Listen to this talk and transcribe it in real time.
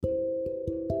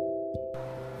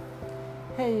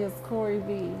Hey, it's Corey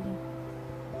V.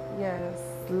 Yes,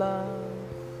 love,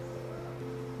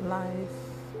 life,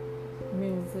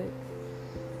 music,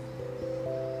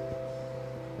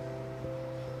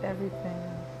 everything,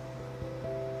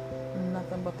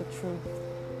 nothing but the truth.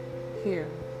 Here,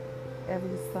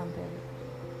 every Sunday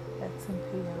at 10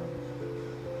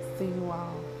 p.m. See you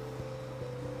all.